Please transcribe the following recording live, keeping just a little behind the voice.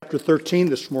chapter 13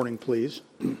 this morning, please.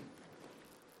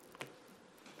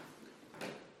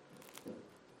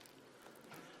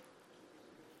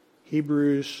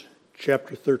 Hebrews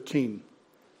chapter 13.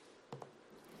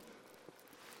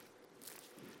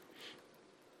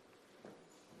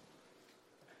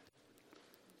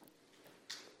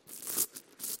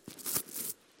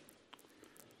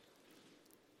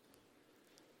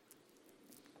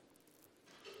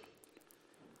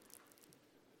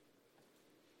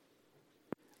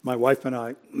 My wife and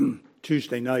I,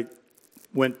 Tuesday night,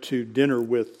 went to dinner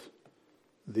with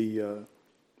the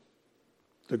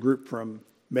group from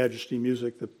Majesty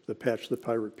Music, the Patch the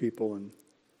Pirate people, and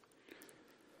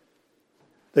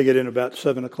they get in about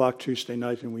 7 o'clock Tuesday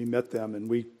night, and we met them, and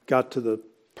we got to the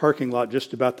parking lot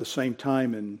just about the same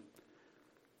time,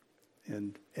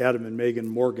 and Adam and Megan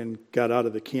Morgan got out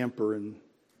of the camper, and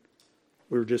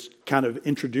we were just kind of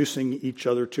introducing each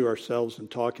other to ourselves and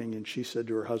talking, and she said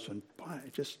to her husband, "Boy,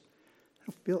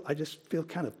 I just feel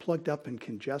kind of plugged up and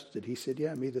congested." He said,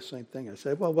 "Yeah, me the same thing." I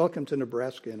said, "Well, welcome to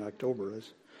Nebraska in October.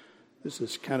 This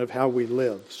is kind of how we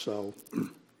live, so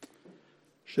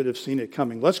should have seen it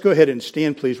coming." Let's go ahead and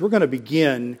stand, please. We're going to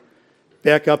begin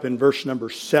back up in verse number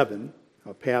 7,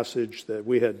 a passage that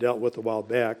we had dealt with a while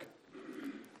back,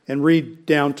 and read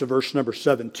down to verse number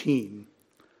 17.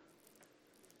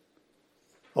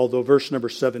 Although verse number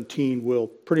 17 will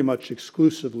pretty much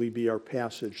exclusively be our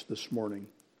passage this morning.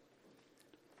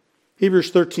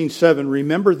 Hebrews 13:7,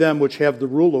 "Remember them which have the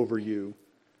rule over you,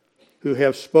 who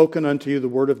have spoken unto you the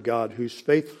word of God, whose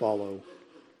faith follow,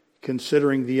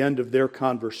 considering the end of their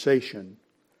conversation.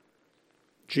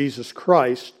 Jesus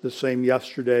Christ, the same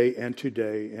yesterday and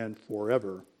today and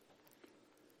forever.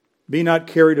 Be not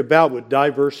carried about with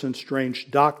diverse and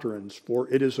strange doctrines, for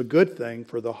it is a good thing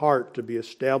for the heart to be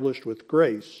established with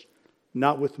grace,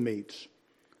 not with meats,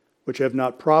 which have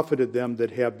not profited them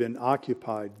that have been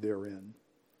occupied therein.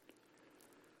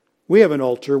 We have an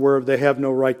altar whereof they have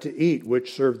no right to eat,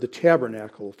 which serve the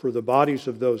tabernacle, for the bodies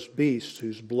of those beasts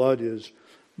whose blood is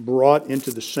brought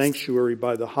into the sanctuary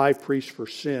by the high priest for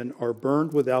sin are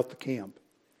burned without the camp.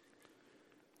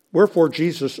 Wherefore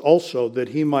Jesus also, that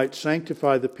he might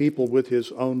sanctify the people with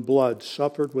his own blood,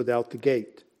 suffered without the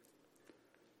gate.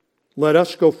 Let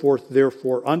us go forth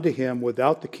therefore unto him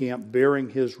without the camp,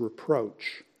 bearing his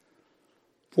reproach.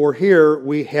 For here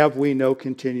we no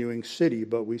continuing city,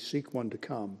 but we seek one to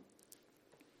come.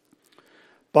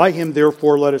 By him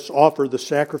therefore let us offer the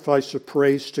sacrifice of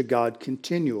praise to God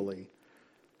continually.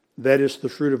 That is the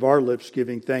fruit of our lips,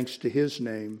 giving thanks to his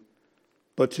name.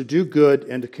 But to do good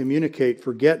and to communicate,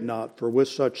 forget not, for with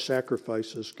such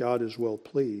sacrifices God is well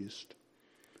pleased.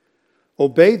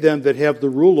 Obey them that have the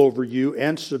rule over you,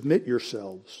 and submit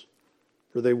yourselves,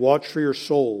 for they watch for your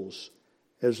souls,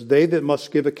 as they that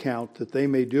must give account, that they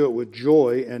may do it with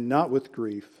joy and not with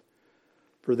grief,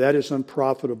 for that is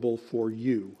unprofitable for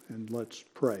you." And let's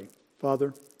pray.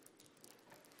 Father,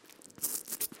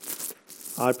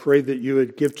 I pray that you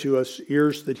would give to us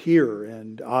ears that hear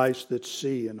and eyes that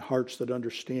see and hearts that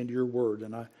understand your word.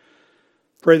 And I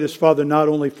pray this, Father, not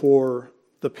only for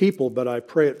the people, but I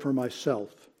pray it for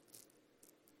myself,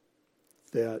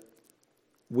 that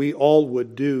we all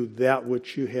would do that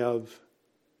which you have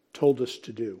told us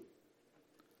to do.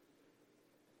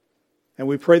 And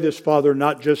we pray this, Father,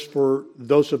 not just for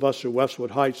those of us at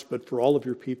Westwood Heights, but for all of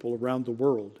your people around the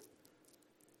world,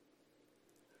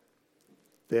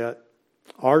 that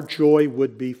our joy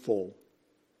would be full.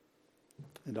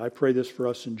 And I pray this for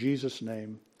us in Jesus'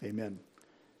 name. Amen.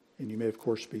 And you may, of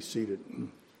course, be seated.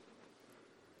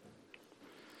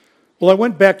 Well, I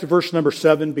went back to verse number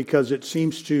 7 because it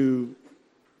seems to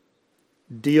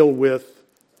deal with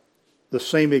the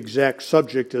same exact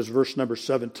subject as verse number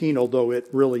 17, although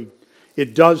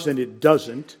it does and it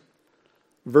doesn't.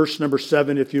 Verse number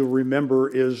 7, if you remember,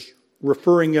 is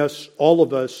referring us, all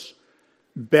of us,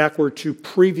 backward to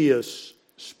previous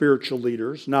spiritual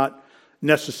leaders, not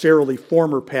necessarily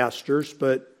former pastors,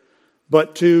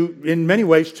 but to, in many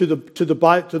ways, to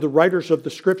the writers of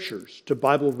the Scriptures, to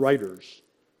Bible writers.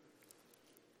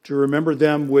 To remember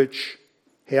them which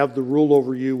have the rule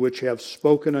over you, which have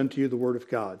spoken unto you the word of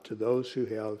God, to those who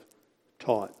have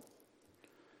taught.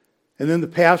 And then the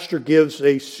pastor gives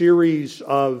a series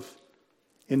of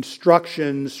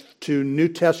instructions to New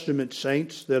Testament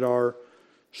saints that are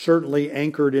certainly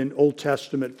anchored in Old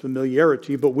Testament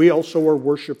familiarity, but we also are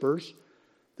worshipers.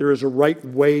 There is a right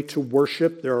way to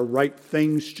worship. There are right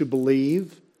things to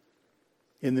believe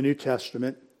in the New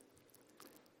Testament.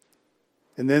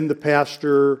 And then the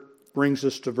pastor brings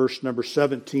us to verse number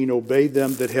 17, "Obey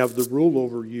them that have the rule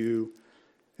over you,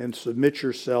 and submit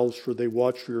yourselves, for they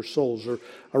watch for your souls. Or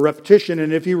a repetition,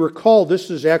 and if you recall,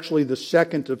 this is actually the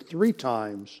second of 3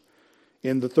 times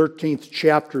in the 13th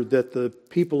chapter that the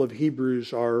people of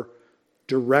Hebrews are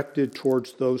directed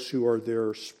towards those who are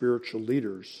their spiritual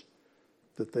leaders,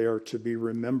 that they are to be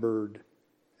remembered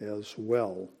as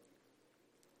well.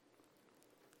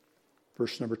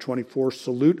 Verse number 24,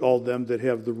 salute all them that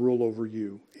have the rule over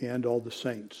you and all the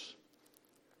saints.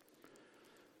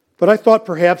 But I thought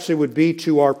perhaps it would be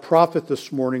to our prophet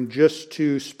this morning just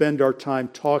to spend our time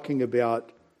talking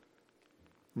about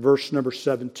verse number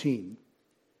 17.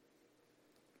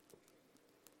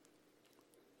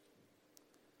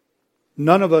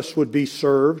 None of us would be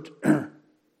served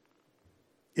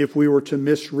if we were to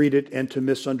misread it and to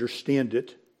misunderstand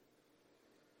it.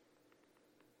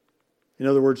 In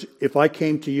other words, if I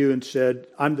came to you and said,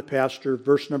 I'm the pastor,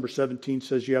 verse number 17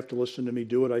 says you have to listen to me,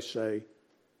 do what I say.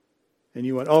 And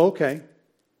you went, oh, okay.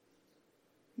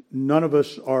 None of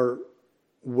us are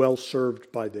well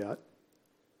served by that.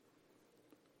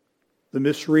 The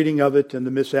misreading of it and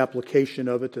the misapplication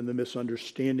of it and the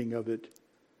misunderstanding of it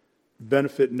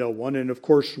benefit no one. And of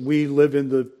course, we live in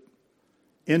the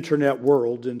internet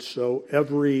world, and so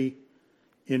every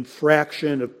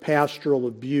infraction of pastoral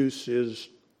abuse is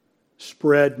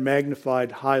spread, magnified,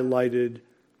 highlighted.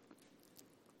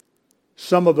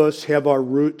 Some of us have our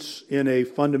roots in a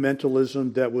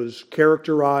fundamentalism that was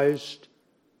characterized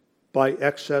by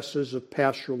excesses of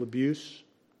pastoral abuse.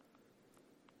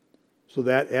 So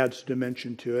that adds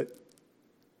dimension to it.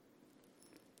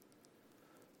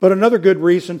 But another good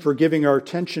reason for giving our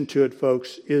attention to it,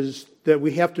 folks, is that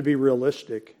we have to be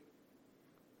realistic.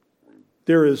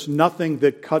 There is nothing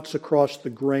that cuts across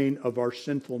the grain of our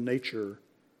sinful nature.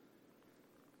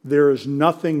 There is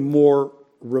nothing more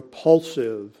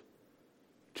repulsive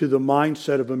to the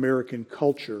mindset of American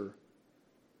culture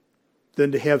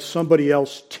than to have somebody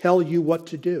else tell you what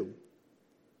to do.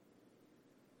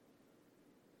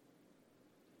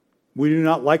 We do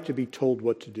not like to be told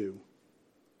what to do.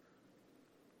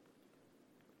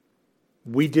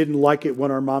 We didn't like it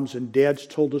when our moms and dads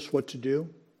told us what to do.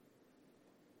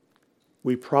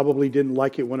 We probably didn't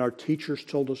like it when our teachers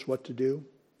told us what to do.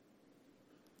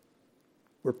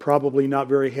 We're probably not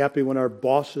very happy when our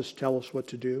bosses tell us what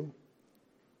to do.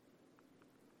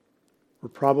 We're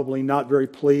probably not very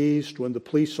pleased when the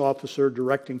police officer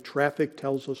directing traffic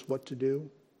tells us what to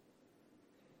do.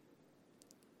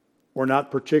 We're not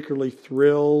particularly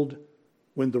thrilled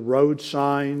when the road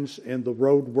signs and the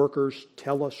road workers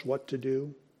tell us what to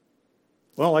do.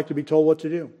 We don't like to be told what to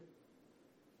do.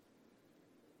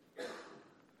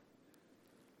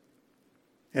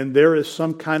 And there is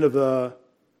some kind of a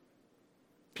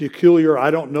peculiar,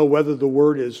 I don't know whether the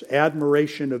word is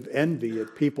admiration of envy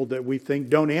at people that we think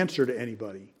don't answer to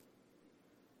anybody.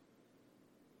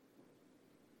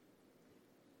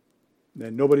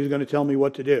 And nobody's going to tell me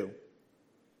what to do.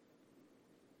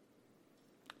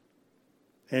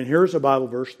 And here's a Bible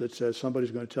verse that says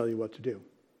somebody's going to tell you what to do.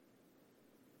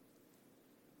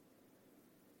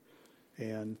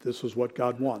 And this is what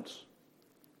God wants.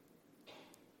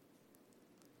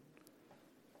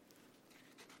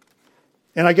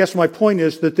 And I guess my point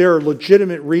is that there are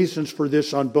legitimate reasons for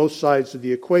this on both sides of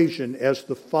the equation. As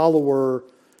the follower,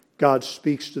 God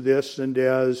speaks to this, and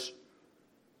as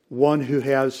one who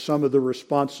has some of the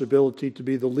responsibility to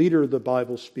be the leader, the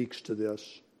Bible speaks to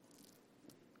this.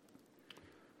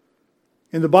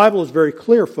 And the Bible is very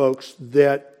clear, folks,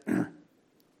 that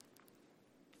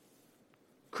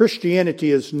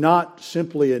Christianity is not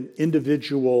simply an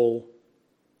individual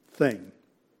thing.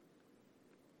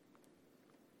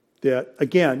 That,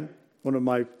 again, one of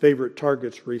my favorite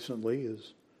targets recently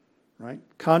is, right,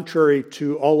 contrary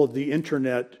to all of the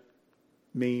internet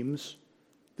memes,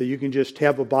 that you can just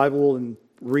have a Bible and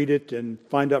read it and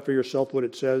find out for yourself what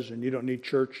it says, and you don't need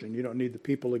church, and you don't need the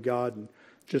people of God, and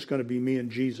it's just going to be me and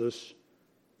Jesus.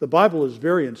 The Bible is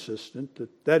very insistent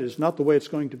that that is not the way it's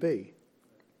going to be.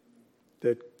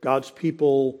 That God's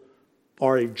people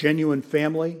are a genuine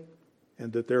family,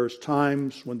 and that there's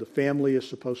times when the family is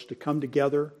supposed to come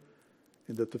together,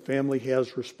 and that the family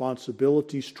has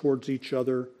responsibilities towards each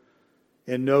other,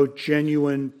 and no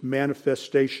genuine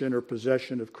manifestation or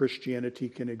possession of Christianity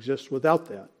can exist without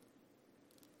that.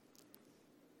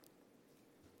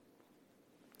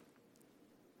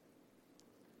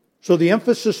 So the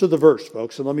emphasis of the verse,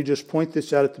 folks, and let me just point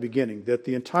this out at the beginning, that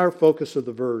the entire focus of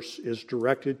the verse is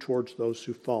directed towards those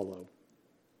who follow.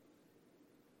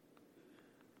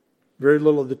 Very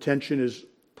little of the attention is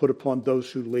put upon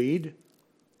those who lead.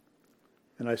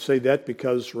 And I say that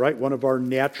because, right, one of our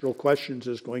natural questions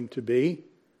is going to be,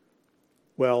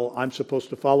 well, I'm supposed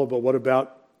to follow, but what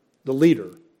about the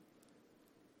leader?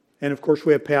 And of course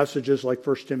we have passages like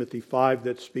 1 Timothy 5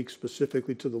 that speak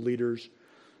specifically to the leaders.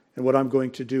 And what I'm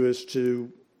going to do is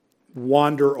to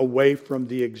wander away from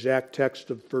the exact text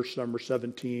of verse number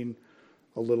 17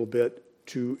 a little bit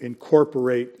to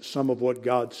incorporate some of what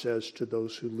God says to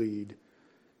those who lead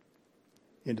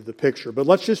into the picture. But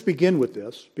let's just begin with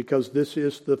this, because this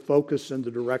is the focus and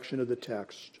the direction of the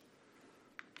text.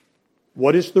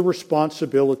 What is the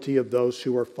responsibility of those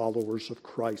who are followers of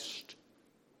Christ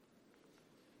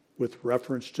with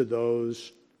reference to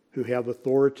those who have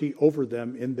authority over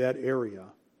them in that area?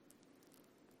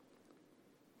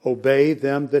 Obey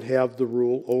them that have the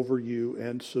rule over you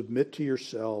and submit to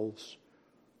yourselves,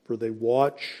 for they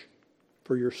watch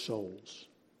for your souls.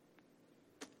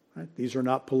 Right? These are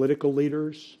not political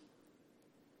leaders.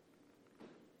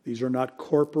 These are not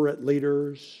corporate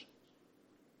leaders.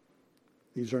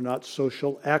 These are not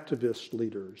social activist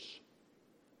leaders.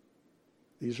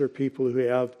 These are people who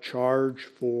have charge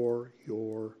for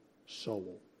your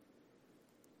soul.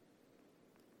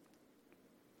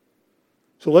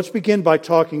 So let's begin by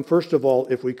talking, first of all,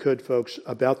 if we could, folks,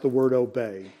 about the word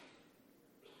obey.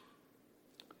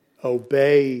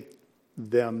 Obey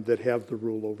them that have the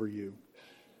rule over you.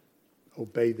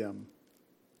 Obey them.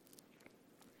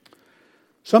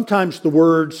 Sometimes the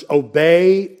words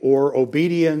obey or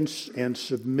obedience and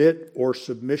submit or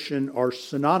submission are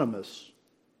synonymous.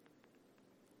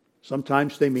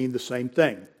 Sometimes they mean the same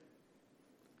thing.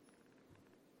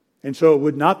 And so it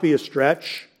would not be a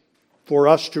stretch for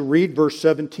us to read verse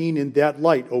 17 in that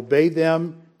light. Obey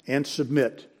them and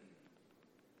submit.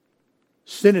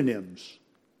 Synonyms.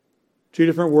 Two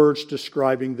different words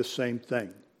describing the same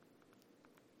thing.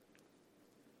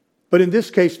 But in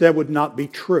this case, that would not be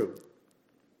true.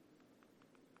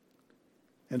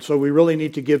 And so we really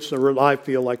need to give some, I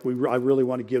feel like I really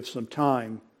want to give some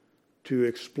time to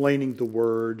explaining the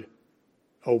word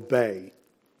obey.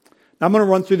 Now I'm going to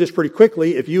run through this pretty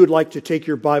quickly. If you would like to take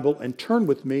your Bible and turn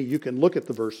with me, you can look at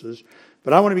the verses.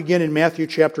 But I want to begin in Matthew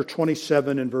chapter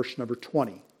 27 and verse number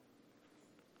 20.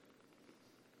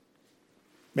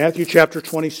 Matthew chapter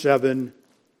 27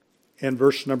 and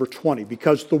verse number 20.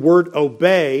 Because the word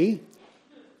obey,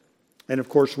 and of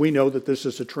course we know that this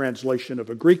is a translation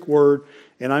of a Greek word,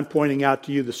 and I'm pointing out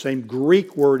to you the same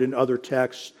Greek word in other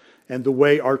texts and the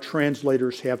way our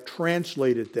translators have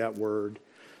translated that word.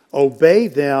 Obey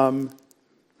them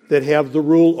that have the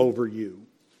rule over you.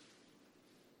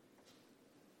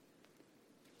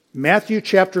 Matthew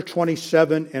chapter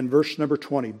 27 and verse number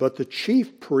 20. But the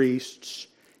chief priests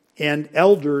and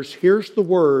elders, here's the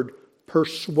word,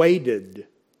 persuaded.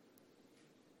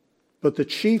 But the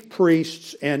chief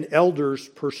priests and elders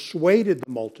persuaded the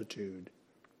multitude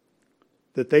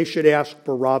that they should ask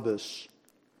Barabbas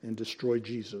and destroy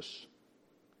Jesus.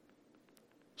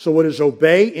 So what is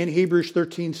obey in Hebrews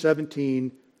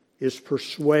 13:17 is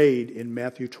persuade in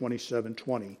Matthew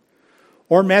 27:20.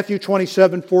 Or Matthew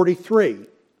 27:43,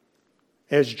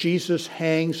 as Jesus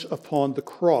hangs upon the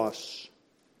cross.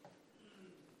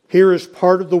 Here is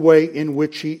part of the way in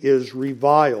which he is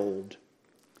reviled.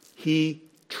 He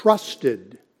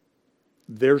trusted.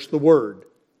 There's the word.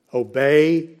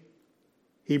 Obey,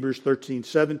 Hebrews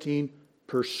 13:17.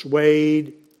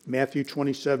 Persuade, Matthew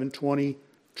 27:20.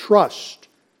 Trust,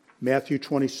 Matthew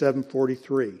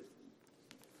 27:43.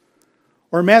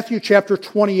 Or Matthew chapter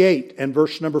 28 and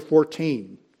verse number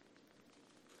 14.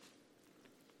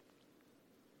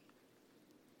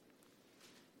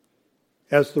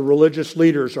 As the religious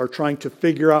leaders are trying to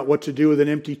figure out what to do with an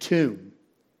empty tomb.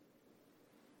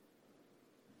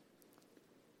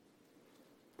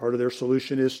 Part of their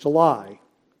solution is to lie.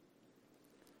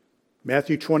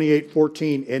 Matthew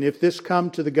 28:14. And if this come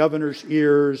to the governor's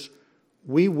ears,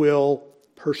 we will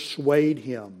persuade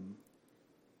him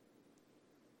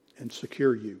and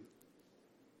secure you.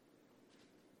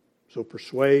 So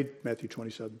persuade, Matthew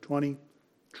 27:20.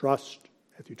 Trust,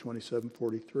 Matthew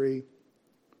 27:43.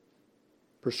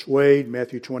 Persuade,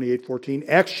 Matthew 28:14.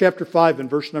 Acts chapter 5 and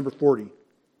verse number 40.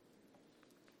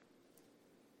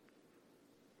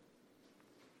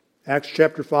 Acts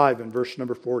chapter 5 and verse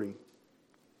number 40.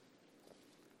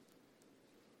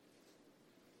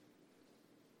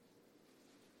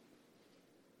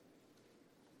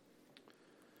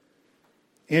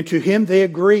 And to him they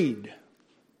agreed.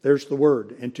 There's the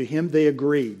word. And to him they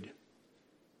agreed.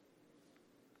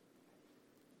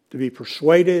 To be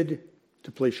persuaded,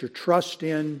 to place your trust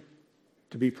in,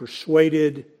 to be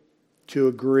persuaded, to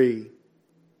agree.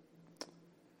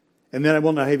 And then I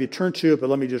will not have you turn to it, but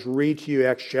let me just read to you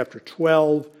Acts chapter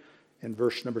 12 and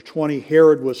verse number 20.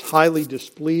 Herod was highly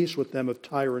displeased with them of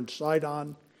Tyre and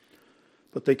Sidon,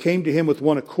 but they came to him with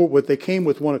one accord. They came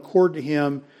with one accord to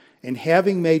him and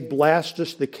having made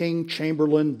Blastus the king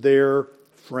chamberlain their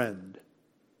friend.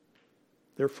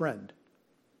 Their friend.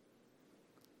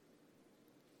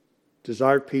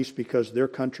 Desired peace because their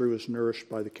country was nourished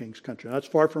by the king's country. Now, that's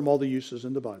far from all the uses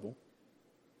in the Bible,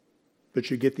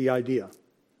 but you get the idea.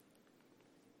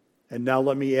 And now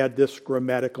let me add this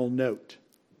grammatical note.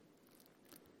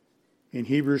 In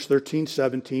Hebrews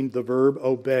 13:17, the verb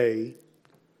obey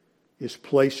is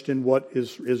placed in what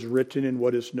is written in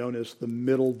what is known as the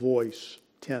middle voice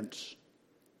tense.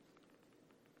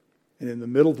 And in the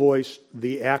middle voice,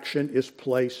 the action is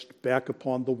placed back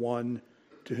upon the one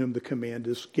to whom the command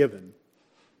is given.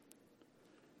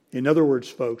 In other words,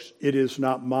 folks, it is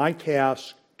not my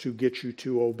task to get you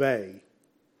to obey.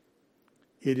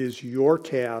 It is your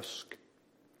task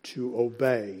to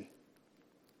obey.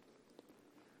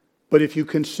 But if you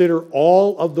consider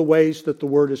all of the ways that the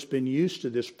word has been used to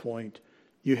this point,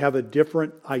 you have a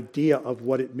different idea of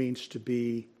what it means to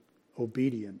be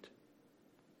obedient.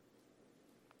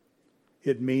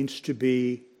 It means to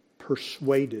be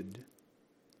persuaded.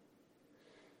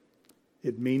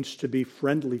 It means to be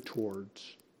friendly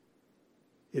towards.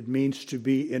 It means to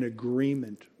be in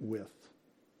agreement with.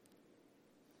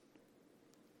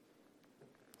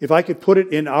 If I could put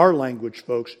it in our language,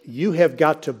 folks, you have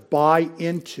got to buy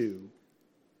into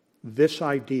this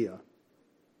idea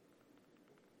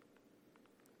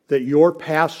that your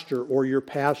pastor or your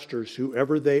pastors,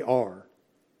 whoever they are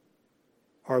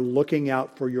looking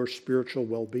out for your spiritual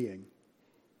well-being.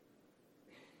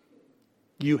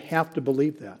 You have to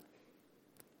believe that.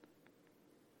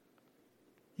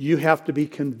 You have to be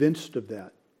convinced of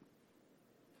that.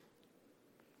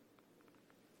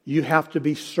 You have to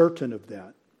be certain of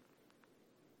that.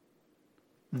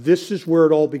 This is where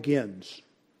it all begins.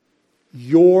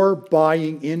 You're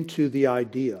buying into the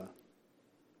idea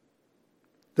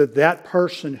that that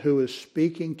person who is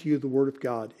speaking to you the Word of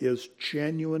God is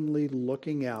genuinely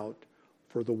looking out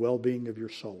for the well-being of your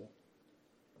soul.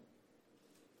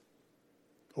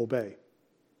 Obey.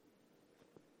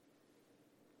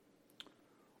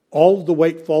 All of the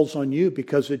weight falls on you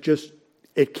because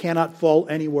it cannot fall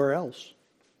anywhere else.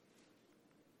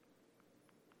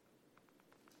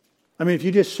 I mean, if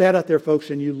you just sat out there, folks,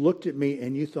 and you looked at me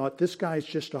and you thought, this guy's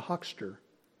just a huckster.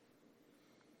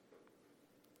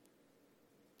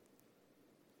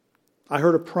 I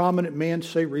heard a prominent man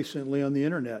say recently on the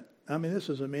internet, I mean, this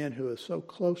is a man who is so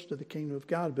close to the kingdom of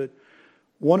God, but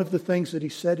one of the things that he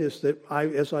said is that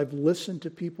as I've listened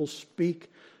to people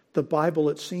speak the Bible,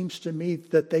 it seems to me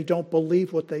that they don't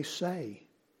believe what they say.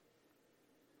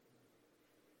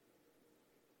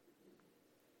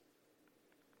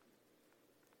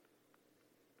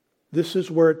 This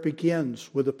is where it begins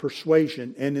with a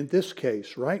persuasion. And in this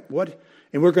case, right?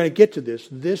 And we're going to get to this.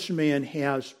 This man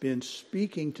has been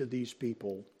speaking to these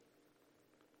people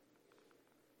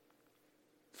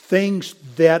things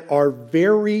that are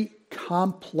very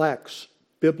complex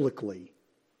biblically.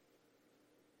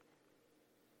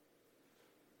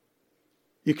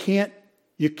 You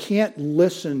can't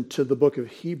listen to the book of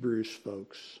Hebrews,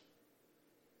 folks,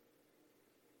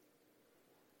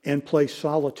 and play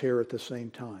solitaire at the same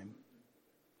time.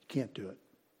 You can't do it.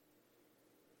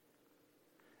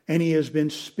 And he has been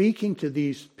speaking to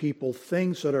these people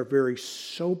things that are very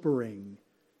sobering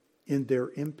in their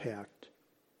impact.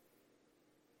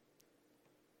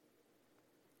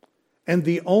 And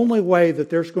the only way that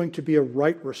there's going to be a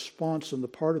right response on the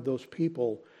part of those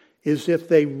people is if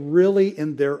they really,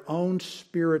 in their own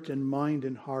spirit and mind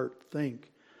and heart,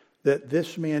 think that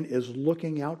this man is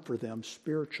looking out for them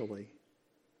spiritually.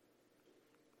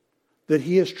 That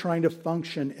he is trying to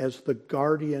function as the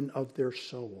guardian of their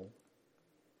soul.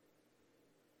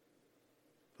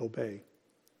 Obey.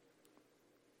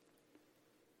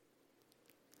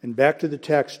 And back to the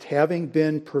text, having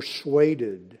been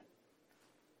persuaded,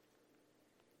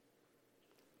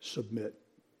 submit.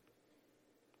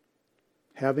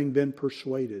 Having been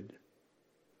persuaded,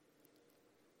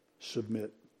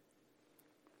 submit.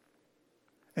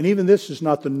 And even this is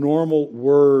not the normal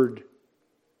word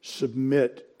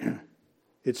submit.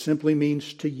 It simply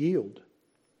means to yield.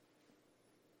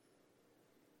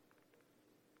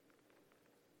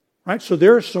 Right? So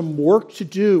there is some work to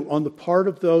do on the part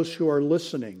of those who are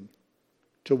listening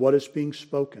to what is being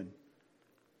spoken.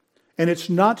 And it's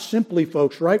not simply,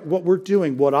 folks, right, what we're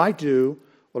doing, what I do,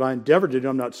 what I endeavor to do.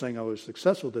 I'm not saying I was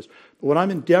successful with this, but what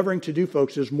I'm endeavoring to do,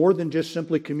 folks, is more than just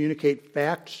simply communicate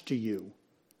facts to you.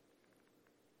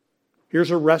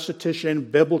 Here's a recitation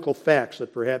of biblical facts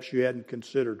that perhaps you hadn't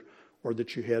considered or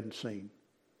that you hadn't seen.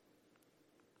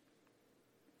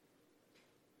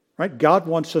 Right? God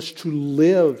wants us to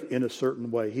live in a certain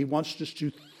way. He wants us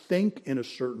to think in a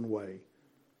certain way.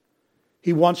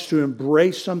 He wants to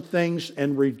embrace some things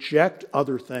and reject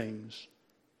other things.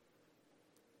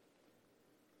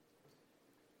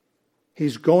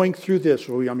 He's going through this.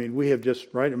 We have just,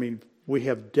 right? We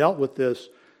have dealt with this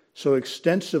so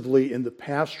extensively in the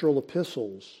pastoral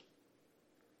epistles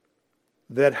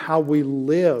that how we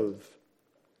live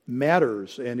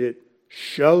matters, and it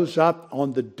shows up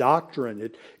on the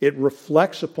doctrine. It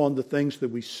reflects upon the things that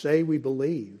we say we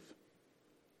believe.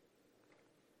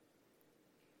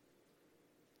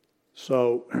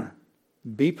 So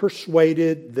be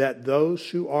persuaded that those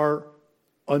who are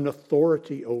an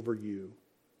authority over you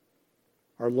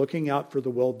are looking out for the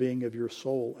well-being of your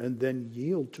soul, and then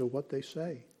yield to what they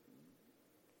say.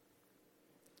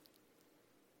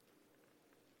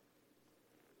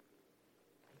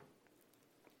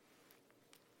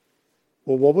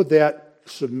 Well, what would that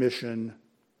submission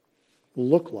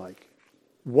look like?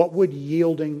 What would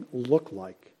yielding look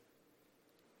like?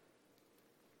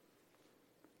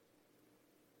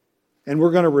 And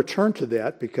we're going to return to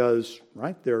that because,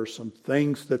 right, there are some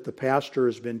things that the pastor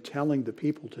has been telling the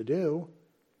people to do.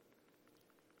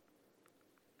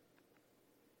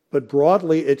 But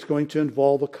broadly, it's going to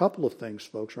involve a couple of things,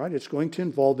 folks, right? It's going to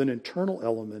involve an internal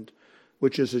element,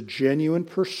 which is a genuine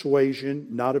persuasion,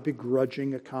 not a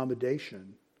begrudging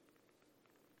accommodation.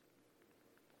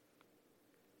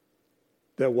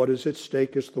 That what is at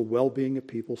stake is the well-being of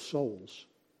people's souls.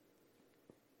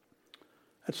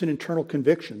 That's an internal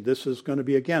conviction. This is going to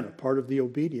be, again, a part of the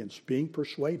obedience, being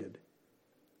persuaded.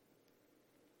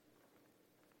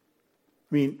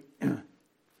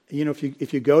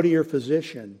 If you go to your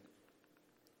physician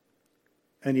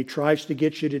and he tries to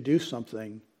get you to do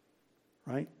something,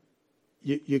 right?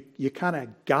 You kind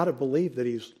of got to believe that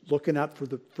he's looking out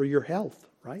for your health,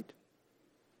 right?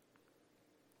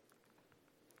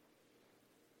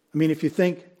 If you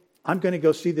think, I'm going to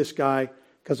go see this guy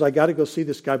because I got to go see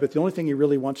this guy, but the only thing he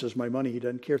really wants is my money, he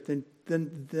doesn't care, then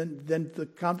the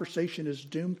conversation is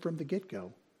doomed from the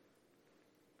get-go.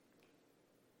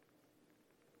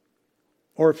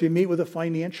 Or if you meet with a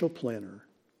financial planner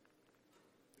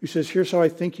who says, here's how I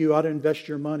think you ought to invest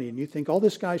your money, and you think all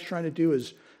he's trying to do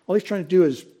is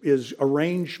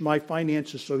arrange my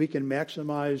finances so he can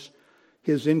maximize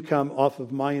his income off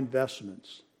of my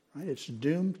investments. Right? It's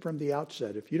doomed from the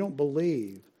outset. If you don't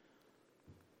believe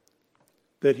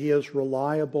that he is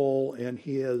reliable and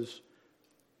he is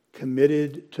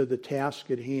committed to the task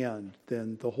at hand,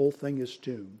 then the whole thing is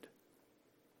doomed.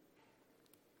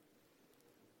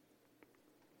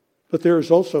 But there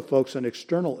is also, folks, an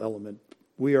external element.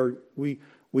 We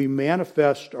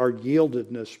manifest our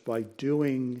yieldedness by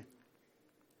doing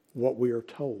what we are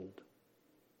told.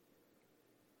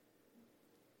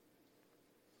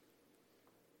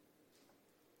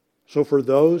 So for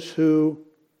those who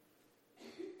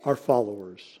are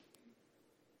followers,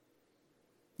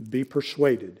 be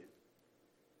persuaded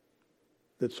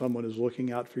that someone is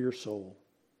looking out for your soul,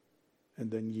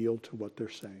 and then yield to what they're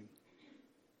saying.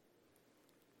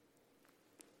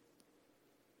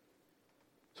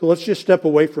 So let's just step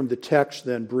away from the text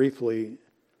then briefly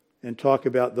and talk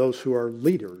about those who are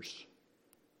leaders.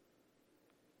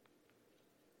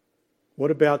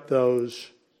 What about those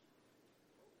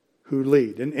who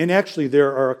lead? And actually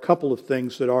there are a couple of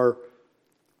things that are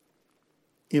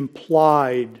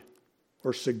implied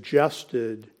or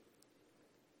suggested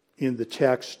in the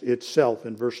text itself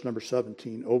in verse number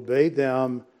 17. Obey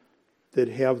them that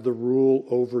have the rule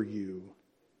over you.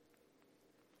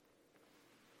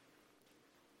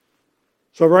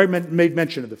 So I've already made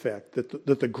mention of the fact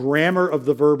that the grammar of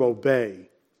the verb obey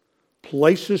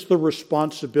places the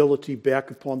responsibility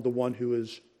back upon the one who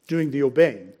is doing the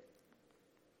obeying.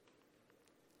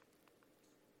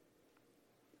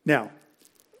 Now,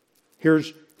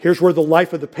 here's where the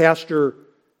life of the pastor,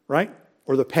 right?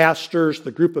 Or the pastors,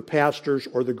 the group of pastors,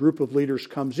 or the group of leaders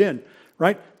comes in,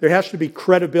 right? There has to be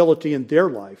credibility in their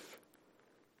life.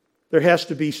 There has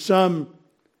to be some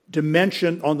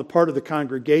dimension on the part of the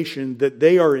congregation that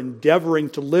they are endeavoring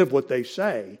to live what they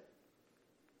say.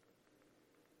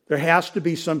 There has to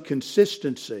be some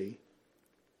consistency.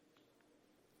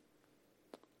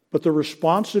 But the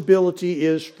responsibility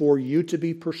is for you to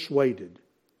be persuaded.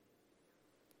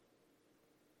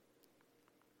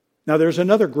 Now there's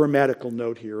another grammatical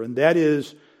note here, and that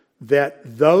is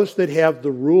that those that have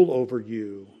the rule over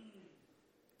you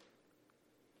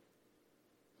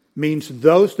means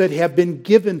those that have been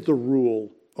given the rule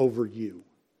over you.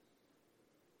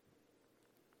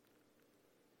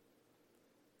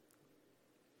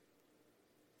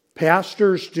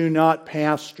 Pastors do not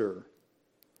pastor.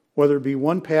 Whether it be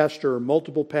one pastor or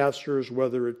multiple pastors,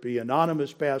 whether it be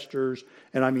anonymous pastors,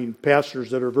 and I mean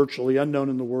pastors that are virtually unknown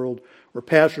in the world, or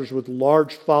pastors with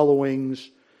large followings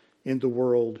in the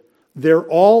world, they're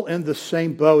all in the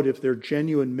same boat if they're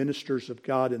genuine ministers of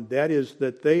God, and that is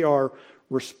that they are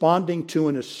responding to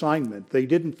an assignment. They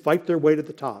didn't fight their way to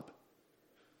the top.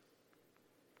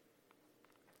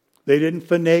 They didn't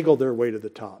finagle their way to the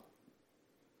top.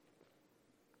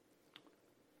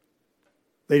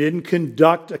 They didn't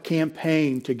conduct a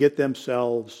campaign to get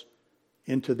themselves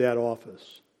into that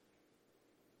office.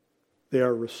 They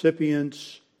are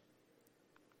recipients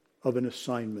of an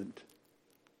assignment.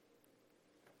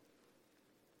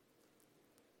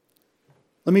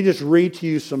 Let me just read to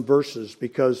you some verses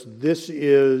because this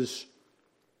is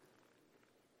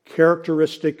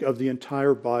characteristic of the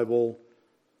entire Bible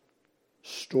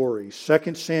story.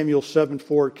 2 Samuel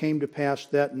 7:4, it came to pass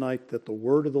that night that the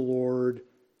word of the Lord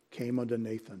came unto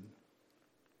Nathan.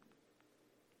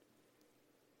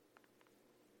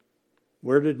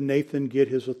 Where did Nathan get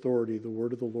his authority? The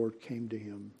word of the Lord came to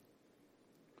him.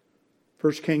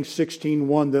 1 Kings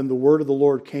 16:1, then the word of the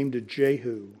Lord came to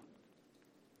Jehu,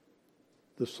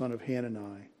 the son of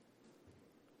Hanani.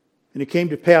 And it came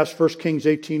to pass, 1 Kings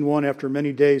 18:1, after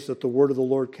many days that the word of the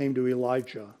Lord came to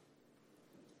Elijah.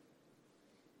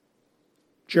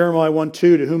 Jeremiah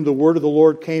 1:2, to whom the word of the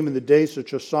Lord came in the days of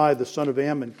Josiah, the son of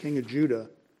Ammon, king of Judah.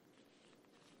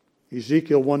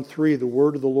 Ezekiel 1:3, the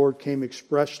word of the Lord came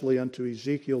expressly unto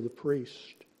Ezekiel the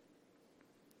priest.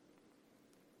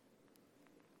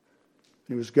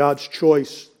 It was God's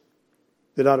choice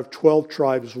that out of 12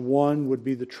 tribes, one would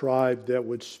be the tribe that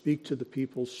would speak to the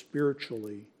people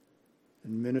spiritually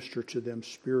and minister to them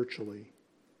spiritually.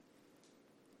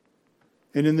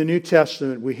 And in the New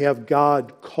Testament, we have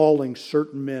God calling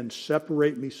certain men,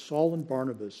 separate me, Saul and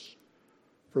Barnabas,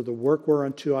 for the work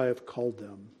whereunto I have called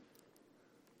them.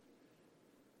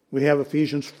 We have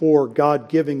Ephesians 4, God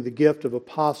giving the gift of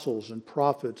apostles and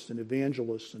prophets and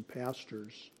evangelists and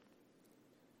pastors.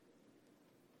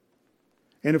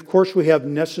 And of course, we have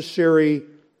necessary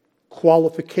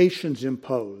qualifications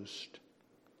imposed.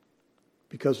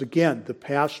 Because again, the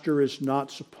pastor is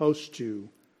not supposed to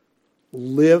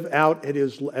live out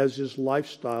as his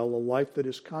lifestyle a life that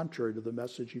is contrary to the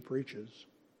message he preaches.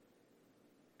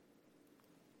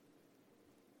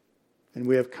 And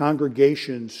we have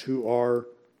congregations who are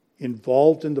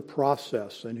involved in the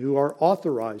process and who are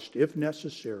authorized, if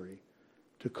necessary,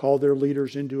 to call their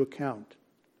leaders into account.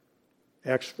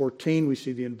 Acts 14, we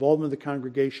see the involvement of the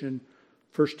congregation.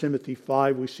 1 Timothy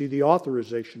 5, we see the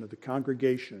authorization of the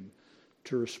congregation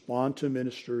to respond to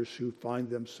ministers who find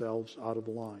themselves out of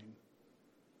line.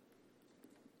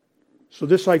 So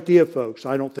this idea, folks,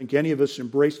 I don't think any of us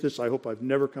embrace this. I hope I've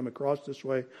never come across this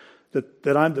way,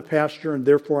 that I'm the pastor and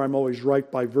therefore I'm always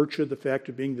right by virtue of the fact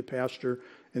of being the pastor,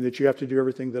 and that you have to do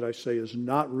everything that I say is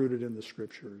not rooted in the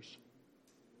Scriptures.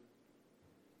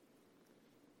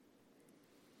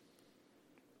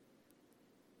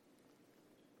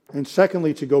 And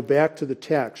secondly, to go back to the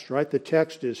text, right? The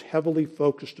text is heavily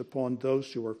focused upon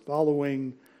those who are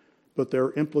following, but there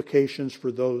are implications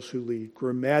for those who lead.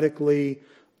 Grammatically,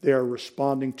 they are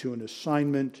responding to an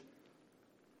assignment.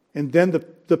 And then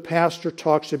the pastor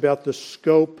talks about the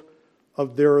scope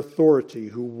of their authority,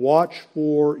 who watch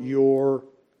for your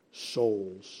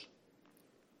souls.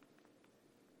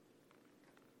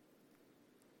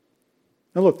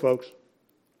 Now look, folks.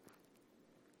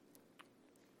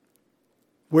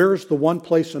 Where is the one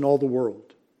place in all the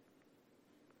world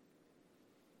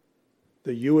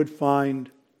that you would find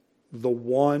the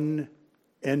one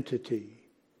entity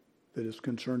that is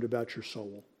concerned about your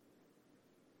soul?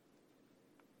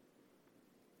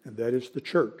 And that is the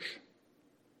church.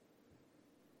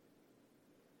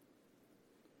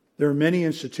 There are many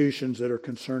institutions that are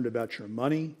concerned about your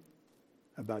money,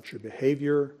 about your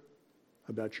behavior,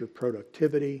 about your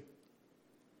productivity.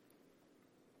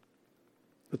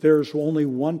 But there is only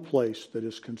one place that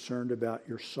is concerned about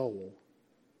your soul,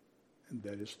 and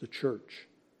that is the church.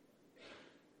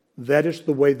 That is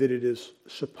the way that it is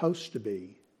supposed to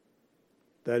be.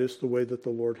 That is the way that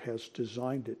the Lord has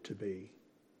designed it to be.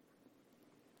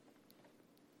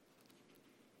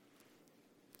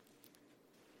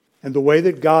 And the way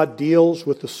that God deals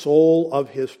with the soul of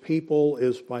His people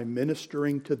is by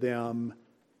ministering to them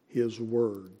His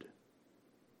Word.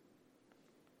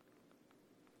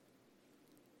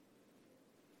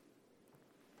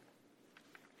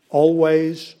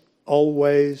 Always,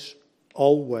 always,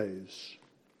 always,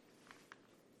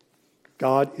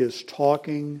 God is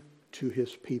talking to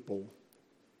His people.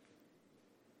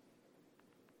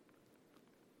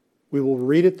 We will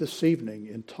read it this evening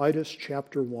in Titus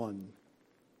chapter 1.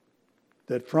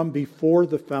 that from before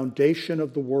the foundation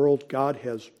of the world, God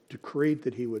has decreed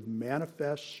that He would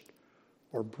manifest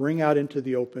or bring out into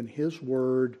the open His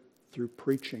word through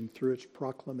preaching, through its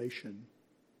proclamation.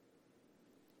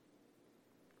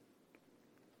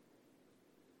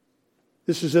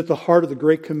 This is at the heart of the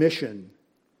Great Commission,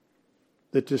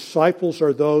 that disciples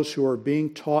are those who are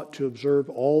being taught to observe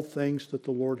all things that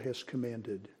the Lord has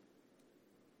commanded.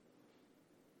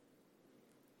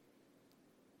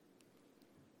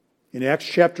 In Acts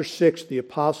chapter 6, the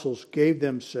apostles gave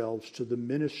themselves to the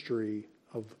ministry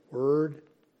of the word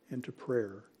and to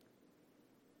prayer.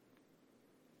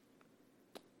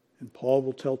 And Paul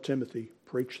will tell Timothy,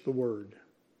 preach the word.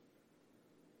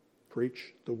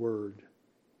 Preach the word.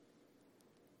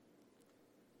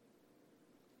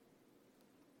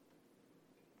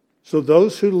 So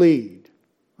those who lead,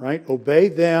 right, obey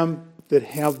them that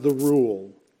have the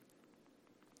rule.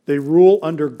 They rule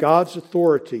under God's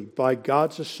authority, by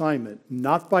God's assignment,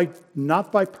 not by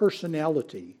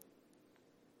personality,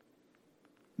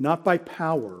 not by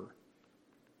power,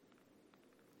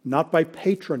 not by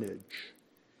patronage.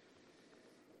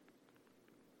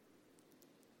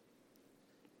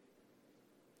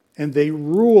 And they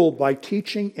rule by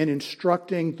teaching and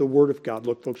instructing the Word of God.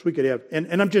 Look, folks, we could have,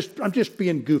 and I'm just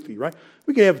being goofy, right?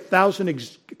 We could have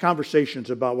 1,000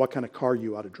 conversations about what kind of car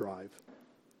you ought to drive.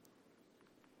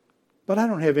 But I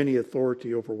don't have any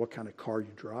authority over what kind of car you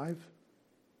drive.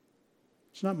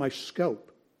 It's not my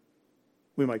scope.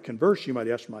 We might converse. You might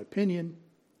ask my opinion.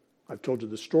 I've told you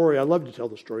the story. I love to tell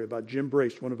the story about Jim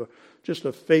Brace, just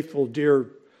a faithful, dear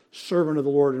servant of the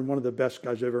Lord and one of the best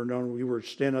guys I've ever known. We were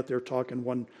standing out there talking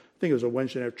I think it was a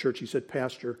Wednesday night at church. He said,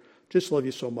 Pastor, just love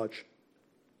you so much.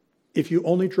 If you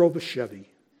only drove a Chevy.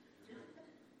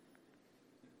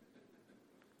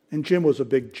 And Jim was a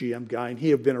big GM guy, and he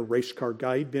had been a race car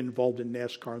guy. He'd been involved in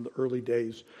NASCAR in the early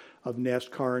days of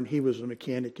NASCAR, and he was a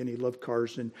mechanic, and he loved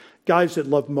cars. And guys that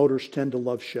love motors tend to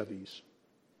love Chevys.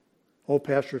 Oh,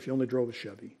 Pastor, if you only drove a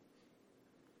Chevy.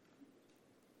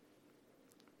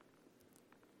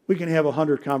 We can have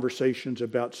 100 conversations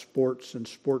about sports and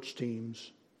sports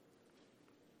teams.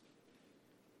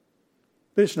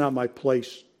 But it's not my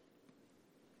place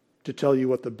to tell you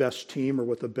what the best team or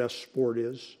what the best sport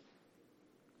is.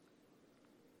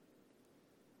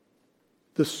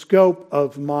 The scope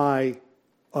of my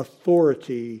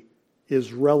authority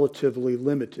is relatively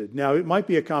limited. Now, it might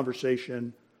be a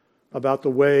conversation about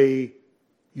the way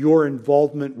your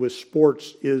involvement with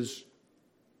sports is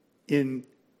in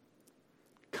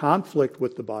conflict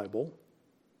with the Bible,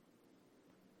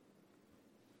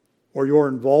 or your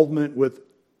involvement with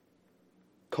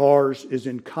cars is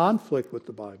in conflict with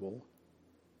the Bible.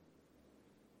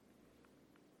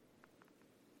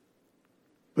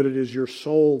 But it is your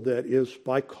soul that is,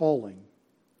 by calling,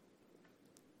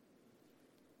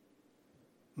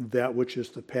 that which is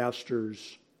the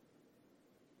pastor's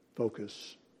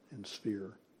focus and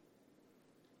sphere.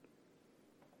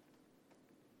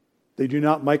 They do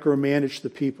not micromanage the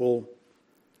people,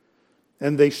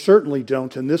 and they certainly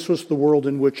don't. And this was the world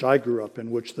in which I grew up,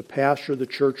 in which the pastor of the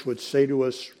church would say to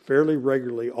us fairly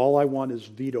regularly, all I want is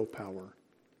veto power.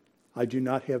 I do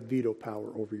not have veto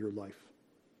power over your life.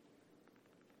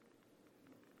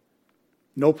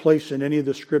 No place in any of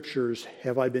the scriptures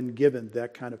have I been given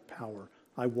that kind of power.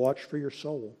 I watch for your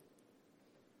soul.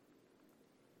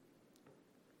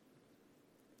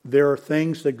 There are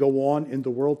things that go on in the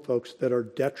world, folks, that are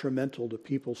detrimental to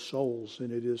people's souls,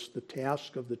 and it is the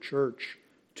task of the church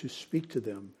to speak to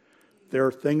them. There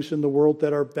are things in the world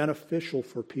that are beneficial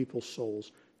for people's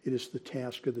souls. It is the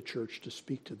task of the church to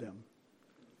speak to them.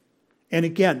 And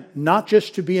again, not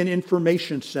just to be an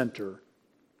information center,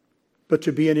 but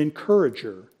to be an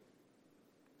encourager.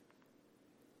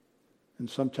 And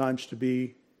sometimes to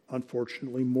be,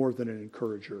 unfortunately, more than an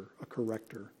encourager, a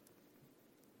corrector.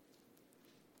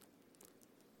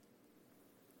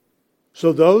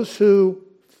 So those who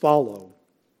follow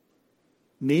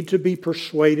need to be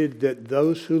persuaded that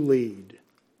those who lead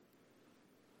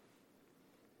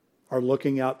are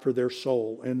looking out for their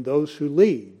soul. And those who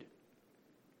lead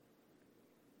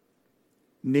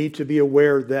need to be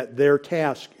aware that their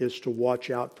task is to watch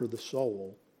out for the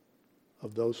soul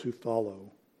of those who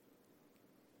follow.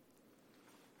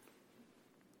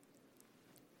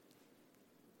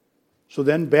 So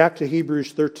then back to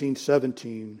Hebrews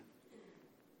 13:17.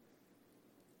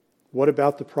 What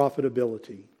about the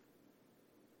profitability?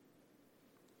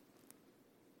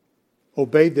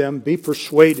 Obey them, be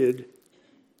persuaded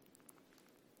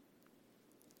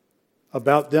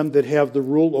about them that have the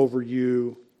rule over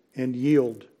you, and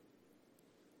yield,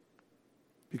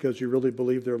 because you really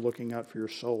believe they're looking out for your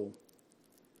soul.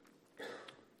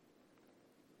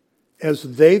 as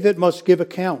they that must give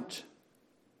account,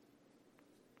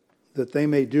 that they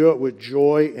may do it with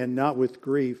joy and not with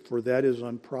grief, for that is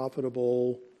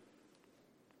unprofitable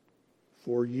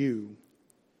for you.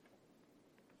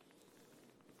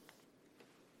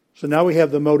 So now we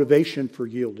have the motivation for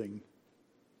yielding.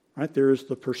 Right? There is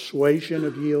the persuasion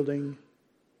of yielding,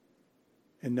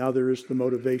 and now there is the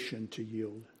motivation to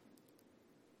yield.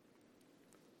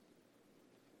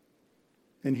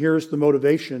 And here's the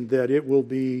motivation, that it will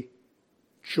be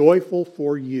joyful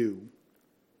for you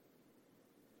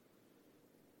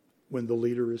when the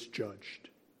leader is judged.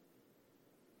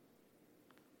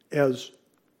 It's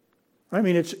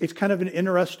kind of an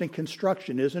interesting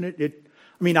construction, isn't it?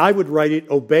 I would write it,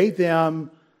 obey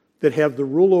them that have the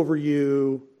rule over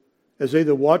you as they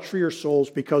that watch for your souls,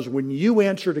 because when you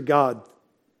answer to God,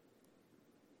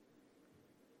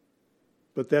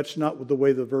 but that's not the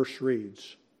way the verse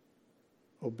reads.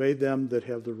 Obey them that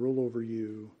have the rule over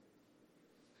you,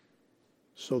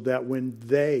 so that when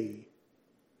they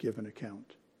give an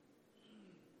account.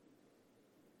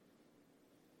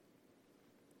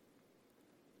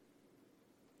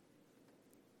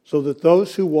 So that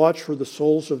those who watch for the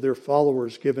souls of their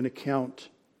followers give an account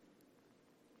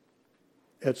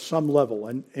at some level.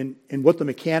 And what the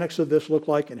mechanics of this look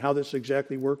like and how this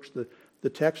exactly works, the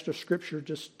text of Scripture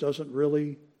just doesn't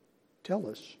really tell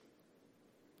us.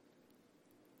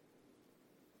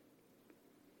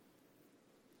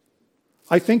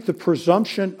 I think the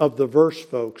presumption of the verse,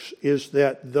 folks, is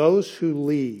that those who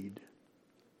lead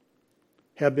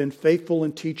have been faithful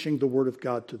in teaching the Word of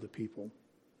God to the people.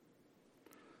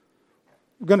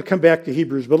 We're going to come back to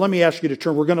Hebrews, but let me ask you to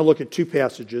turn. We're going to look at two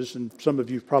passages, and some of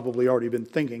you have probably already been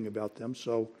thinking about them.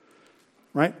 So,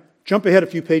 right? Jump ahead a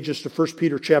few pages to 1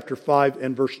 Peter chapter 5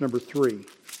 and verse number 3.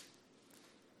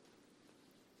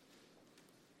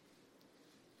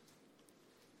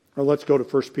 Or let's go to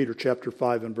 1 Peter chapter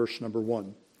 5 and verse number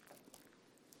 1.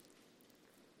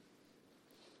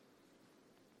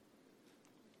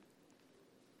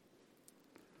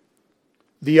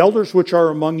 The elders which are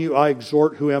among you I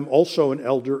exhort, who am also an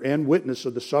elder and witness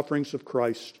of the sufferings of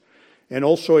Christ, and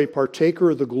also a partaker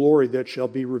of the glory that shall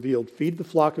be revealed. Feed the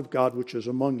flock of God which is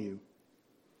among you,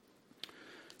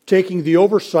 taking the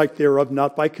oversight thereof,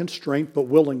 not by constraint, but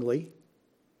willingly.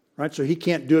 Right? So he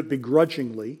can't do it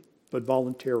begrudgingly, but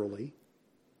voluntarily.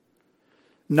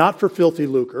 Not for filthy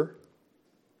lucre,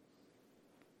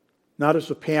 not as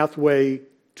a pathway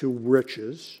to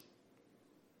riches,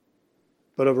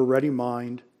 but of a ready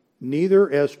mind,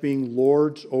 neither as being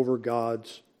lords over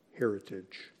God's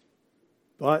heritage,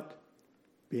 but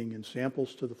being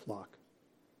ensamples to the flock.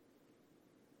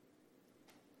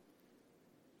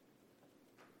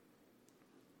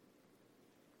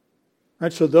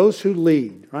 Right, so those who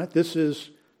lead, right? This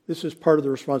is part of the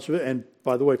responsibility. And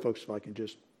by the way, folks, if I can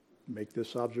just make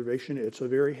this observation, it's a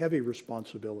very heavy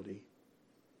responsibility.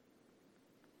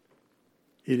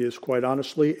 It is quite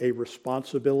honestly a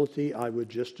responsibility I would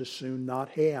just as soon not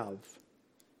have.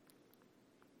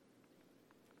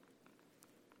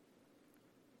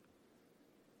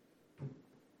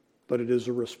 But it is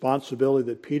a responsibility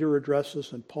that Peter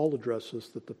addresses and Paul addresses,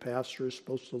 that the pastor is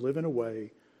supposed to live in a way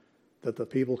that the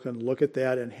people can look at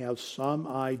that and have some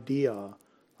idea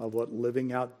of what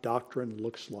living out doctrine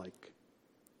looks like.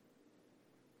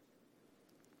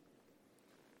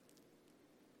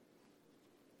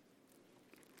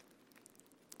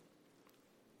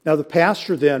 Now the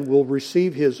pastor then will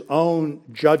receive his own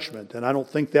judgment, and I don't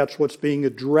think that's what's being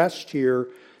addressed here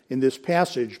in this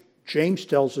passage. James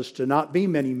tells us to not be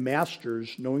many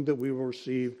masters, knowing that we will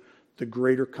receive the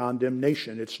greater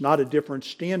condemnation. It's not a different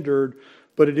standard,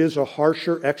 but it is a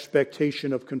harsher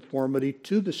expectation of conformity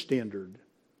to the standard.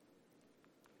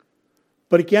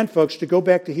 But again, folks, to go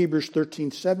back to Hebrews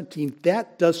 13:17,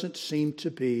 that doesn't seem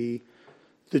to be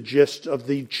the gist of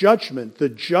the judgment. The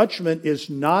judgment is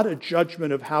not a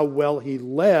judgment of how well he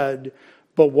led,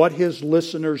 but what his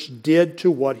listeners did to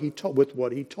what he taught, with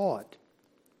what he taught.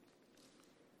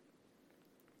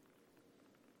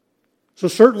 So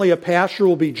certainly a pastor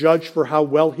will be judged for how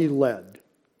well he led,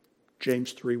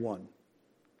 James 3:1.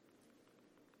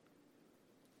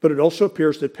 But it also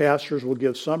appears that pastors will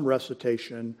give some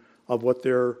recitation of what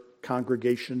their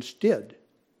congregations did,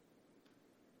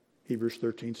 Hebrews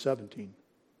 13:17.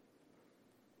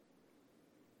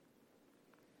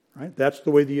 Right? That's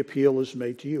the way the appeal is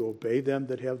made to you. Obey them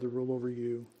that have the rule over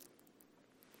you.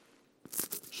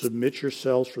 Submit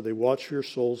yourselves, for they watch for your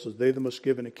souls, as they that must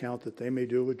give an account, that they may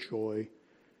do it with joy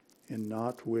and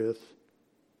not with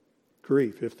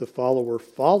grief. If the follower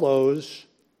follows,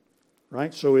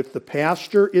 Right? So if the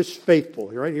pastor is faithful,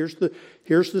 right? Here's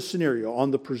the scenario. On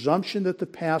the presumption that the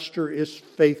pastor is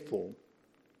faithful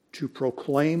to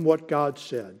proclaim what God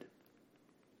said,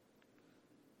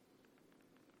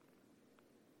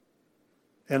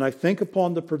 and I think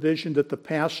upon the provision that the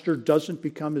pastor doesn't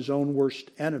become his own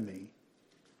worst enemy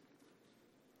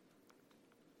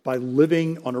by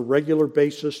living on a regular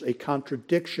basis a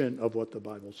contradiction of what the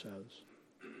Bible says.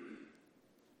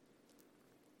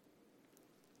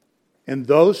 And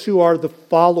those who are the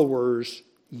followers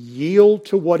yield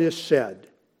to what is said.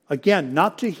 Again,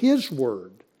 not to his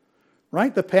word,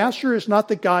 right? The pastor is not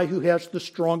the guy who has the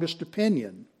strongest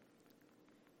opinion.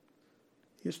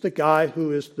 He's the guy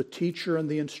who is the teacher and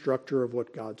the instructor of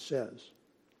what God says.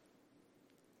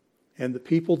 And the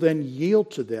people then yield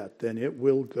to that, then it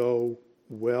will go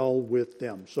well with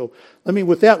them. So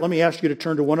with that, let me ask you to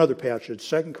turn to one other passage,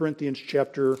 2 Corinthians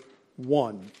chapter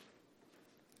 1.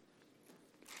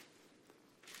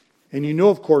 And you know,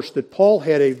 of course, that Paul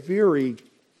had a very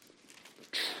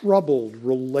troubled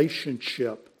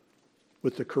relationship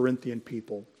with the Corinthian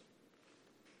people.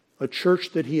 A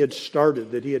church that he had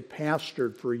started, that he had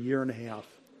pastored for a year and a half.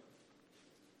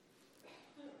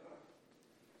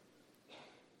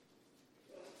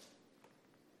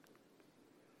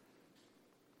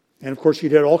 And of course,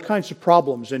 he'd had all kinds of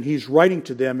problems, and he's writing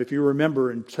to them, if you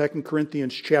remember, in 2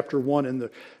 Corinthians chapter 1 and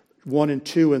the 1 and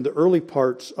 2, in the early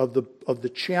parts of the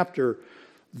chapter,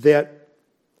 that,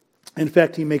 in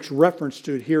fact, he makes reference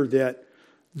to it here, that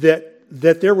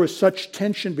there was such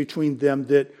tension between them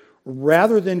that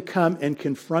rather than come and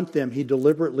confront them, he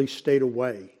deliberately stayed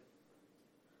away.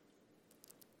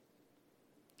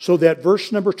 So that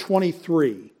verse number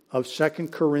 23 of 2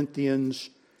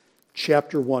 Corinthians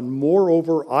chapter 1,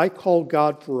 moreover, I call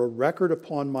God for a record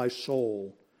upon my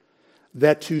soul,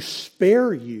 that to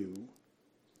spare you,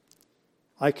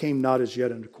 I came not as yet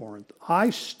into Corinth.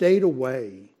 I stayed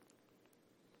away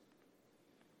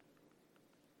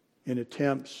in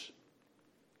attempts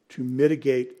to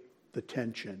mitigate the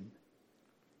tension.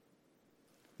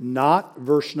 Not,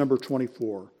 verse number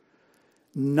 24,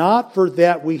 not for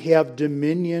that we have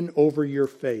dominion over your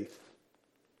faith.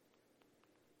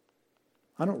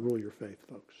 I don't rule your faith,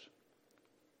 folks.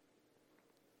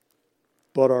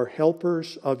 But are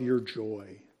helpers of your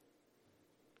joy.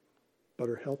 But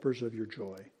are helpers of your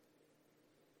joy.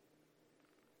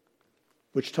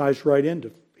 Which ties right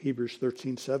into Hebrews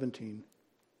 13:17.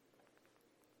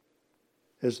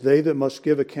 As they that must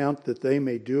give account, that they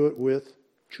may do it with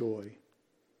joy.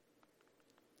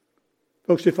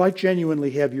 Folks, if I genuinely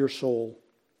have your soul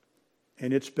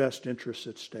and its best interests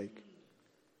at stake,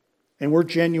 and we're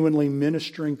genuinely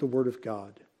ministering the Word of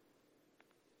God,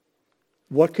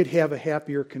 what could have a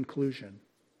happier conclusion?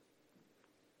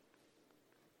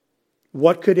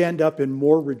 What could end up in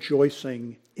more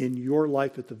rejoicing in your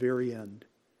life at the very end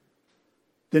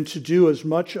than to do as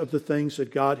much of the things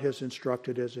that God has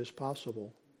instructed as is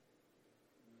possible?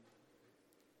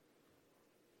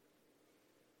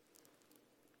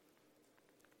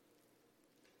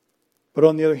 But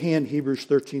on the other hand, Hebrews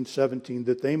 13:17,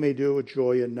 that they may do it with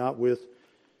joy and not with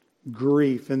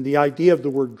grief. And the idea of the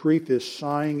word grief is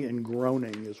sighing and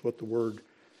groaning is what the word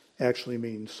actually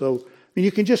means. So,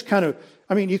 you can just kind of,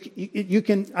 you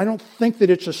can, I don't think that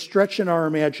it's a stretch in our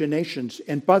imaginations.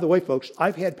 And by the way, folks,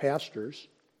 I've had pastors.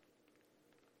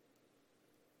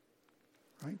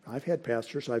 Right? I've had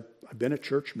pastors. I've been a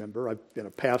church member. I've been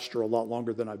a pastor a lot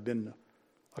longer than I've been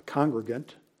a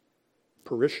congregant,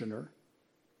 parishioner.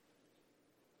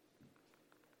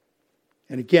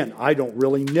 And again, I don't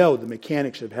really know the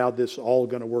mechanics of how this is all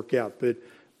going to work out.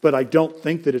 But I don't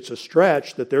think that it's a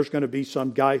stretch that there's going to be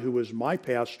some guy who is my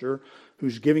pastor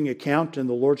who's giving account, and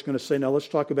the Lord's going to say, now let's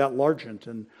talk about Largent.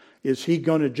 And is he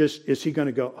going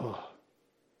to go, oh,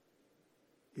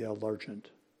 yeah, Largent.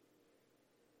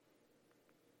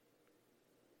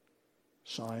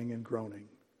 Sighing and groaning.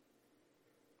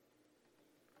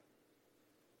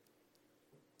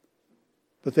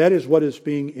 But that is what is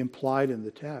being implied in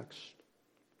the text.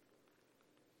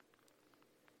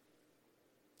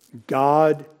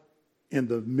 God and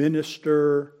the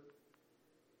minister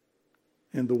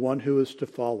and the one who is to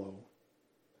follow.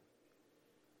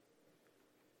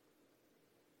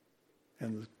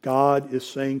 And God is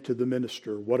saying to the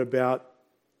minister, what about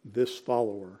this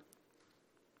follower?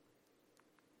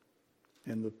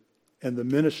 And the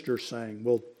minister saying,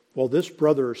 well, this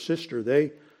brother or sister,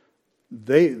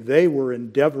 they were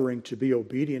endeavoring to be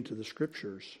obedient to the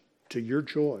Scriptures, to your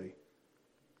joy.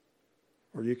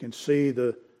 Or you can see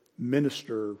the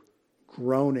minister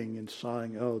groaning and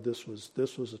sighing, oh, this was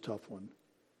a tough one.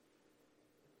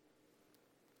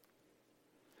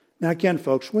 Now again,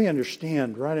 folks, we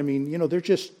understand, right? I mean, there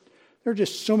are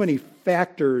just so many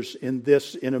factors in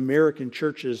this in American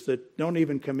churches that don't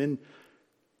even come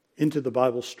into the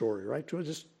Bible story, right?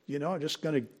 Just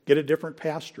going to get a different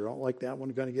pastor. I don't like that one.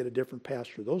 Going to get a different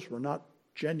pastor. Those were not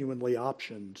genuinely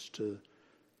options to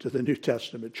the New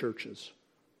Testament churches.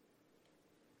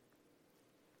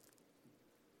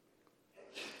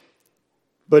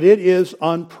 But it is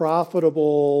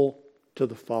unprofitable to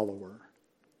the follower.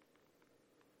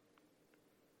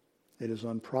 It is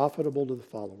unprofitable to the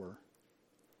follower.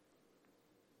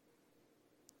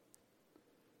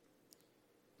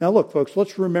 Now look, folks,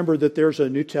 let's remember that there's a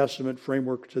New Testament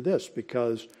framework to this,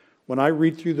 because when I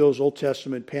read through those Old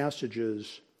Testament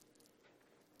passages,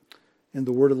 and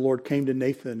the word of the Lord came to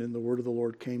Nathan, and the word of the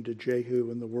Lord came to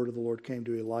Jehu, and the word of the Lord came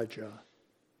to Elijah.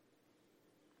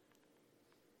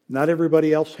 Not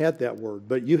everybody else had that word,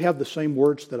 but you have the same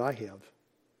words that I have.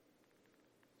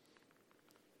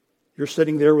 You're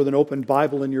sitting there with an open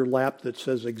Bible in your lap that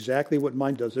says exactly what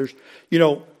mine does. There's,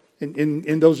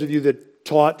 in those of you that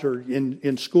taught or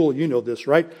in school, you know this,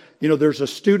 right? There's a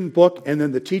student book, and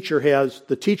then the teacher has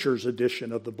the teacher's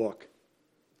edition of the book.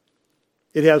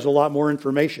 It has a lot more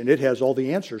information. It has all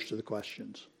the answers to the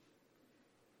questions.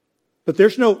 But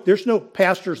there's no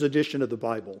pastor's edition of the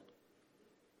Bible.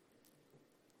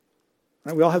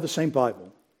 Right? We all have the same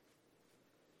Bible.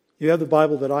 You have the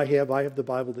Bible that I have the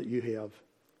Bible that you have.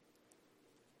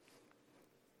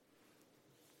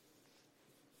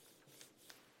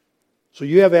 So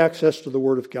you have access to the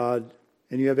Word of God,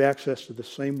 and you have access to the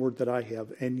same Word that I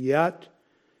have. And yet,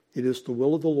 it is the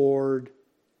will of the Lord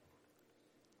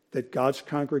that God's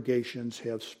congregations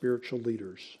have spiritual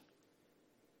leaders.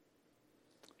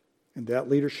 And that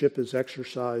leadership is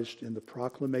exercised in the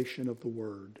proclamation of the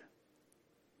Word.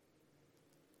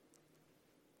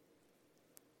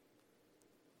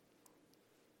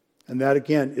 And that,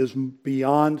 again, is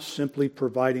beyond simply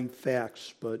providing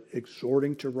facts, but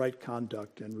exhorting to right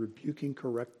conduct and rebuking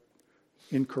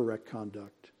incorrect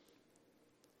conduct.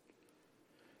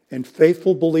 And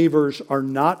faithful believers are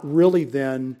not really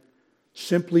then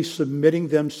simply submitting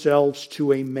themselves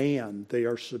to a man. They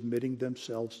are submitting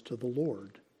themselves to the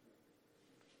Lord.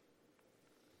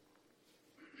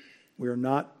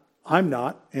 I'm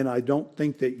not, and I don't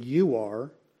think that you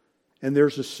are. And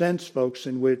there's a sense, folks,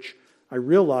 in which I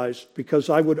realize, because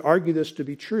I would argue this to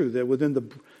be true, that within the,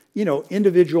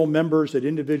 individual members at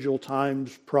individual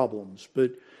times, problems.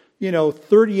 But,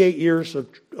 38 years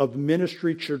of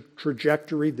ministry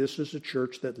trajectory, this is a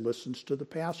church that listens to the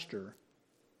pastor.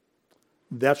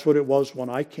 That's what it was when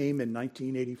I came in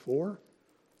 1984.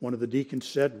 One of the deacons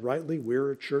said, rightly,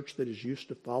 we're a church that is used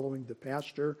to following the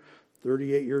pastor.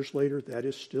 38 years later, that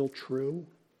is still true.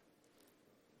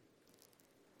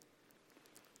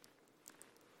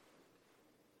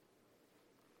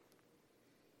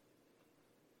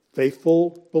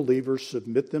 Faithful believers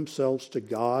submit themselves to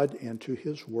God and to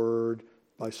His Word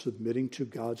by submitting to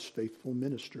God's faithful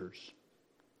ministers.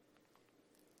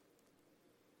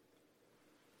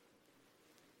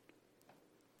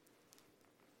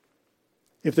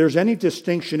 If there's any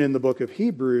distinction in the book of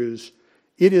Hebrews,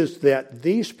 it is that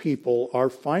these people are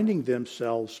finding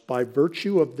themselves, by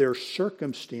virtue of their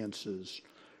circumstances,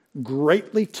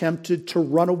 greatly tempted to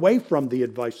run away from the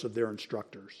advice of their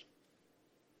instructors.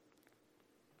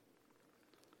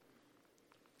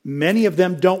 Many of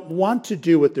them don't want to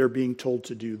do what they're being told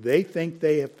to do. They think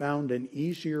they have found an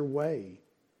easier way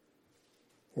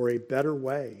or a better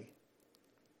way.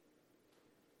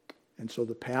 And so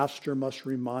the pastor must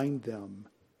remind them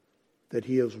that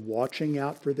he is watching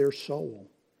out for their soul.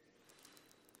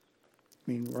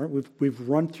 I mean, we've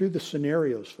run through the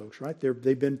scenarios, folks, right?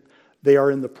 They are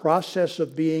in the process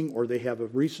of being, or they have a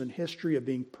recent history of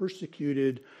being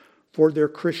persecuted for their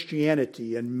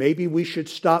Christianity, and maybe we should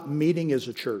stop meeting as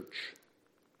a church.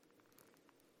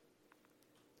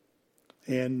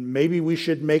 And maybe we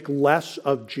should make less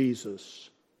of Jesus.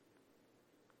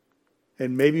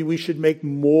 And maybe we should make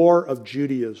more of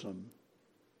Judaism.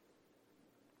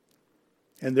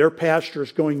 And their pastor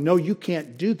is going, no, you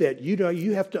can't do that.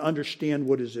 You have to understand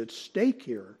what is at stake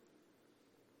here.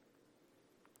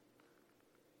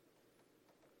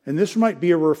 And this might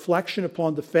be a reflection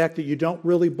upon the fact that you don't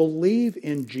really believe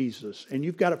in Jesus. And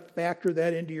you've got to factor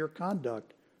that into your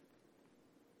conduct.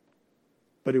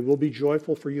 But it will be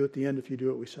joyful for you at the end if you do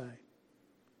what we say.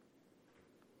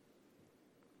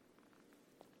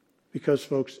 Because,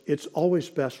 folks, it's always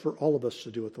best for all of us to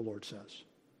do what the Lord says.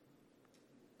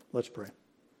 Let's pray.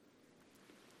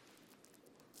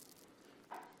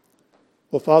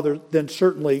 Well, Father, then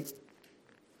certainly,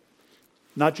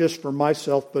 not just for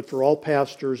myself, but for all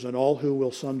pastors and all who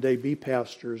will someday be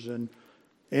pastors, and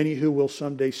any who will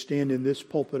someday stand in this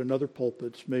pulpit and other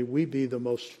pulpits, may we be the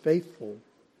most faithful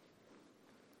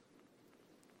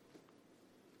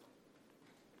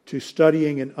to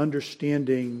studying and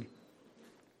understanding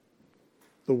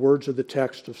the words of the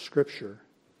text of Scripture,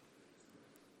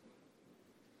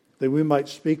 that we might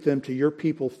speak them to your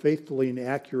people faithfully and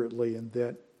accurately, and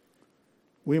that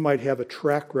we might have a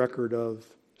track record of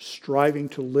striving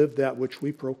to live that which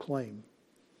we proclaim.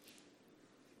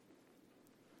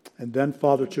 And then,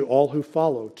 Father, to all who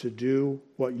follow, to do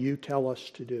what you tell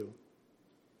us to do.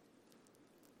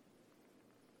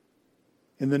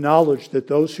 In the knowledge that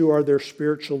those who are their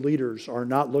spiritual leaders are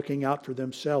not looking out for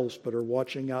themselves, but are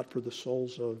watching out for the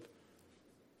souls of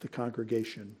the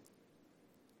congregation.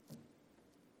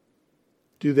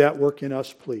 Do that work in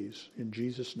us, please. In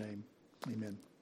Jesus' name, amen.